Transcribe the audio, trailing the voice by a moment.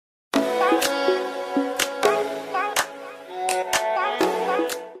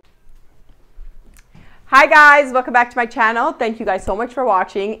Hi guys, welcome back to my channel. Thank you guys so much for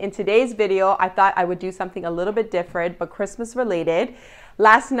watching. In today's video, I thought I would do something a little bit different, but Christmas related.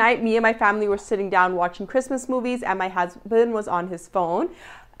 Last night, me and my family were sitting down watching Christmas movies and my husband was on his phone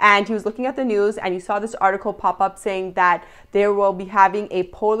and he was looking at the news and he saw this article pop up saying that they will be having a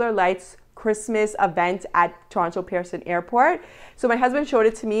Polar Lights Christmas event at Toronto Pearson Airport. So my husband showed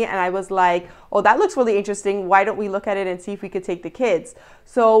it to me and I was like, oh, that looks really interesting. Why don't we look at it and see if we could take the kids?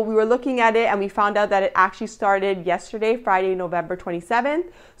 So we were looking at it and we found out that it actually started yesterday, Friday, November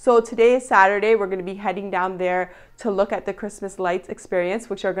 27th. So today is Saturday. We're going to be heading down there to look at the Christmas lights experience,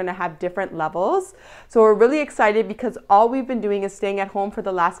 which are going to have different levels. So we're really excited because all we've been doing is staying at home for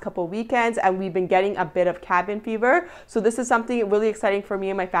the last couple weekends and we've been getting a bit of cabin fever. So this is something really exciting for me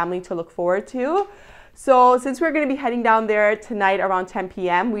and my family to look forward to. So since we're going to be heading down there tonight around 10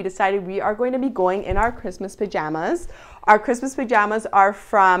 p.m., we decided we are going to be going in our Christmas pajamas. Our Christmas pajamas are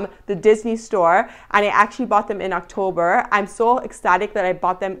from the Disney store and I actually bought them in October. I'm so ecstatic that I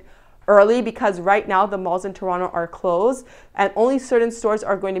bought them early because right now the malls in Toronto are closed and only certain stores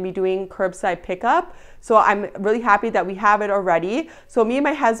are going to be doing curbside pickup. So I'm really happy that we have it already. So me and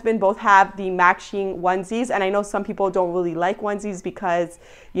my husband both have the matching onesies, and I know some people don't really like onesies because,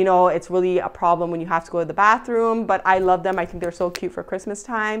 you know, it's really a problem when you have to go to the bathroom, but I love them. I think they're so cute for Christmas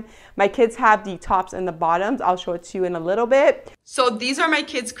time. My kids have the tops and the bottoms. I'll show it to you in a little bit. So these are my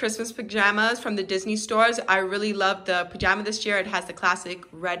kids' Christmas pajamas from the Disney stores. I really love the pajama this year. It has the classic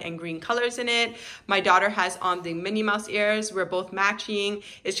red and green colors in it. My daughter has on the Minnie Mouse ears. We're both matching.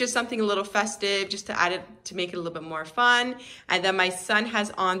 It's just something a little festive just to add it to make it a little bit more fun. And then my son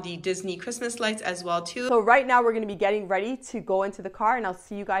has on the Disney Christmas lights as well too. So right now we're going to be getting ready to go into the car and I'll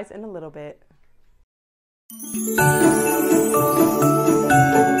see you guys in a little bit.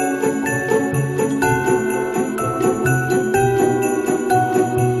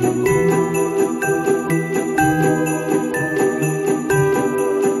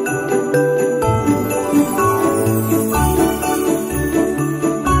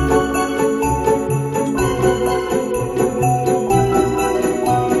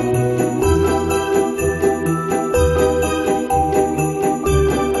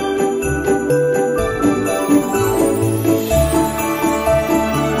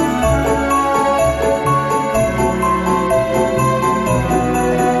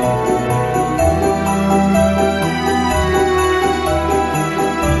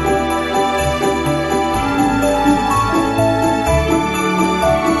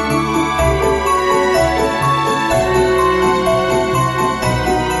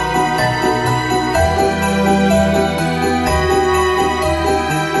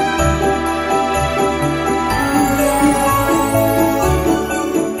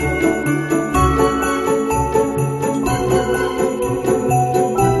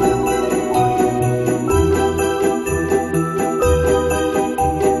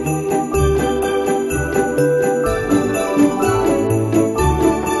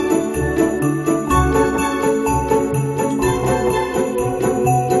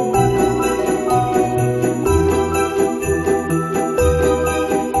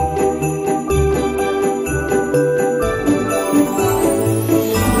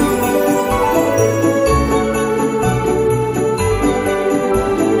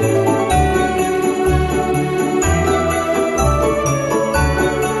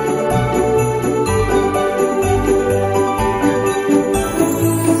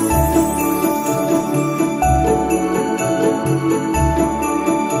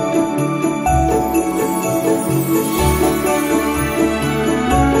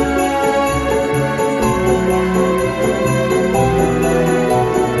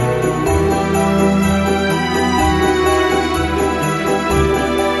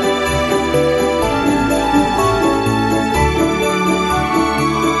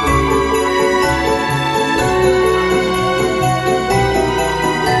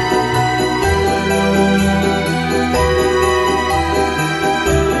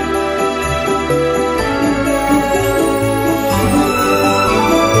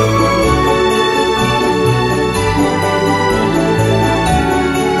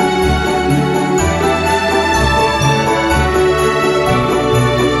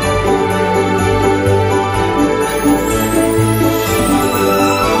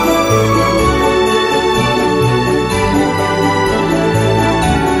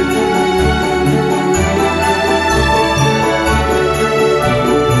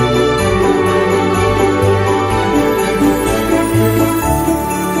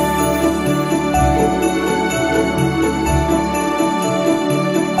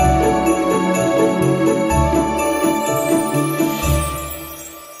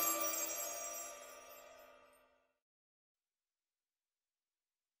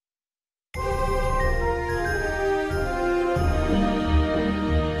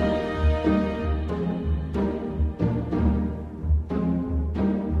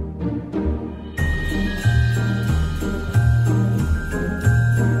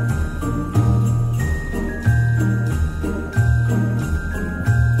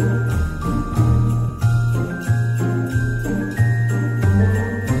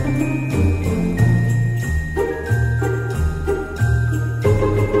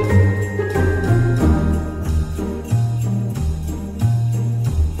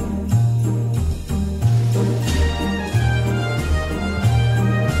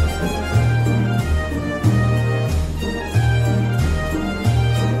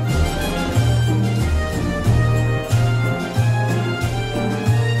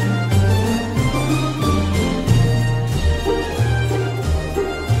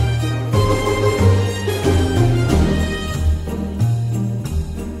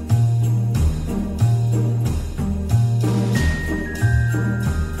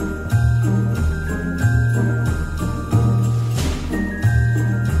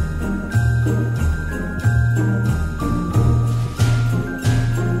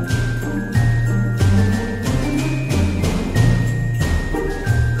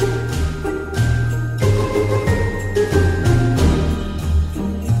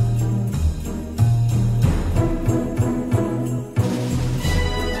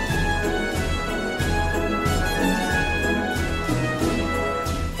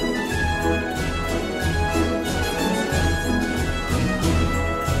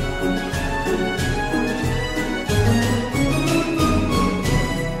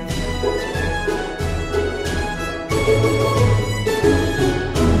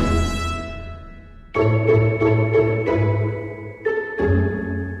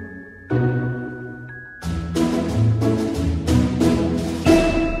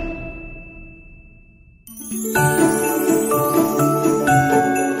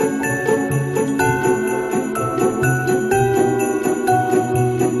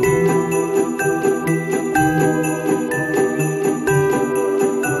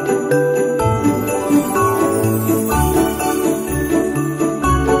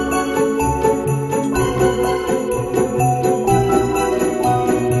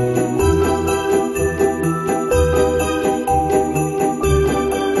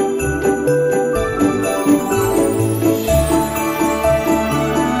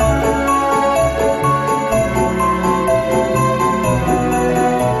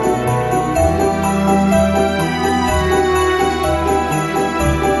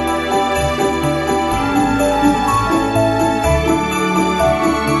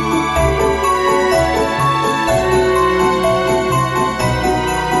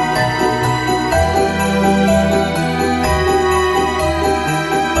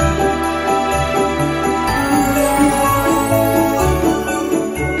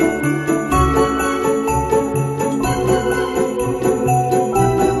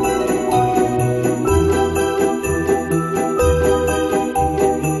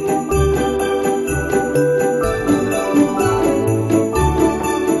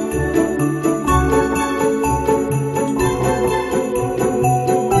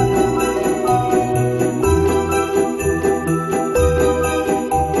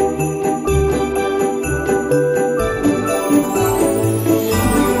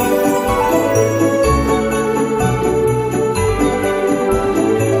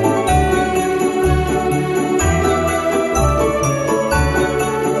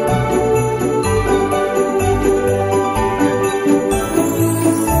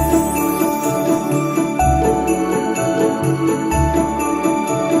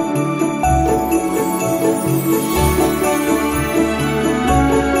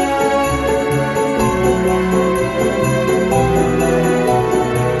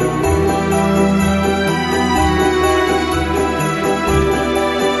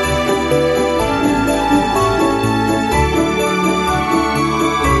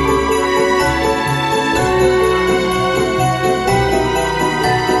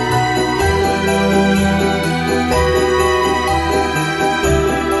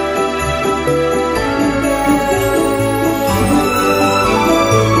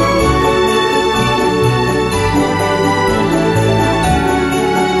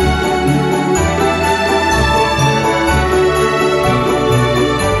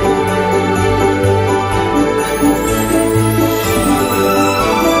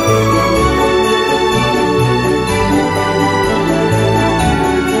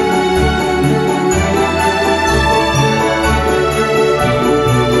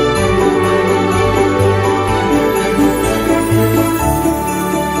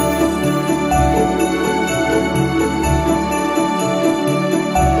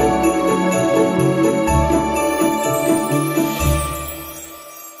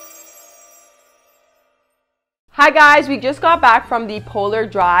 Hi guys, we just got back from the Polar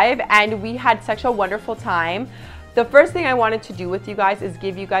Drive and we had such a wonderful time. The first thing I wanted to do with you guys is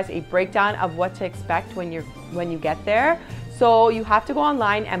give you guys a breakdown of what to expect when you get there. So you have to go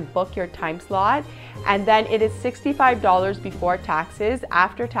online and book your time slot, and then it is $65 before taxes.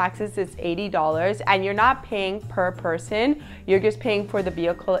 After taxes it's $80, and you're not paying per person, you're just paying for the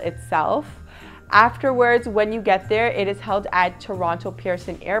vehicle itself. Afterwards, when you get there, it is held at Toronto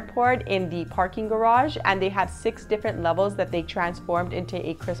Pearson Airport in the parking garage, and they have 6 different levels that they transformed into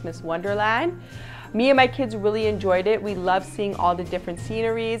a Christmas wonderland. Me and my kids really enjoyed it. We love seeing all the different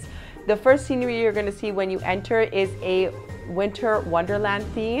sceneries. The first scenery you're gonna see when you enter is a winter wonderland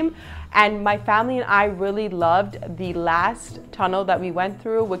theme. And my family and I really loved the last tunnel that we went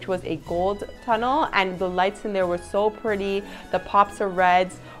through, which was a gold tunnel, and the lights in there were so pretty. The pops of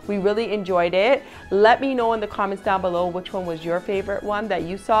reds. We really enjoyed it. Let me know in the comments down below which one was your favorite one that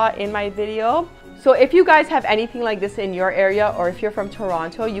you saw in my video. So if you guys have anything like this in your area, or if you're from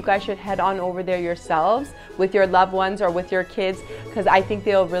Toronto, you guys should head on over there yourselves with your loved ones or with your kids, because I think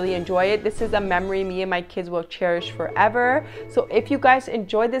they'll really enjoy it. This is a memory me and my kids will cherish forever. So if you guys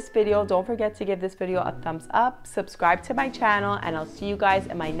enjoyed this video, don't forget to give this video a thumbs up, subscribe to my channel, and I'll see you guys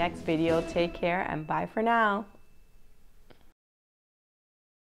in my next video. Take care and bye for now.